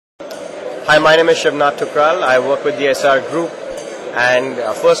Hi, my name is Shivnath Thukral. I work with the Essar group, and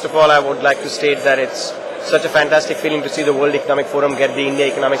first of all I would like to state that it's such a fantastic feeling to see the World Economic Forum get the India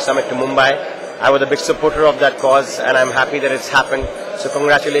Economic Summit to Mumbai. I was a big supporter of that cause and I'm happy that it's happened. So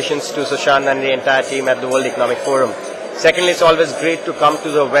congratulations to Sushant and the entire team at the World Economic Forum. Secondly, it's always great to come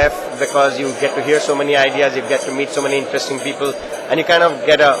to the WEF because you get to hear so many ideas, you get to meet so many interesting people, and you kind of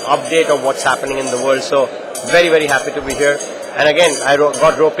get an update of what's happening in the world. So very, very happy to be here. And again, I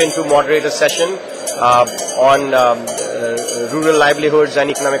got roped into moderator session on rural livelihoods and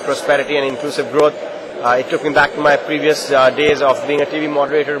economic prosperity and inclusive growth. It took me back to my previous days of being a TV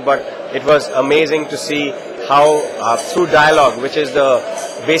moderator, but it was amazing to see how through dialogue, which is the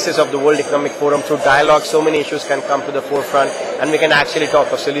basis of the World Economic Forum, through dialogue so many issues can come to the forefront and we can actually talk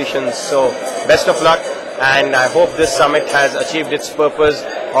of solutions. So best of luck, and I hope this summit has achieved its purpose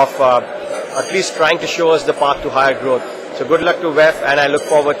of at least trying to show us the path to higher growth. So good luck to WEF, and I look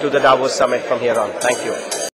forward to the Davos summit from here on. Thank you.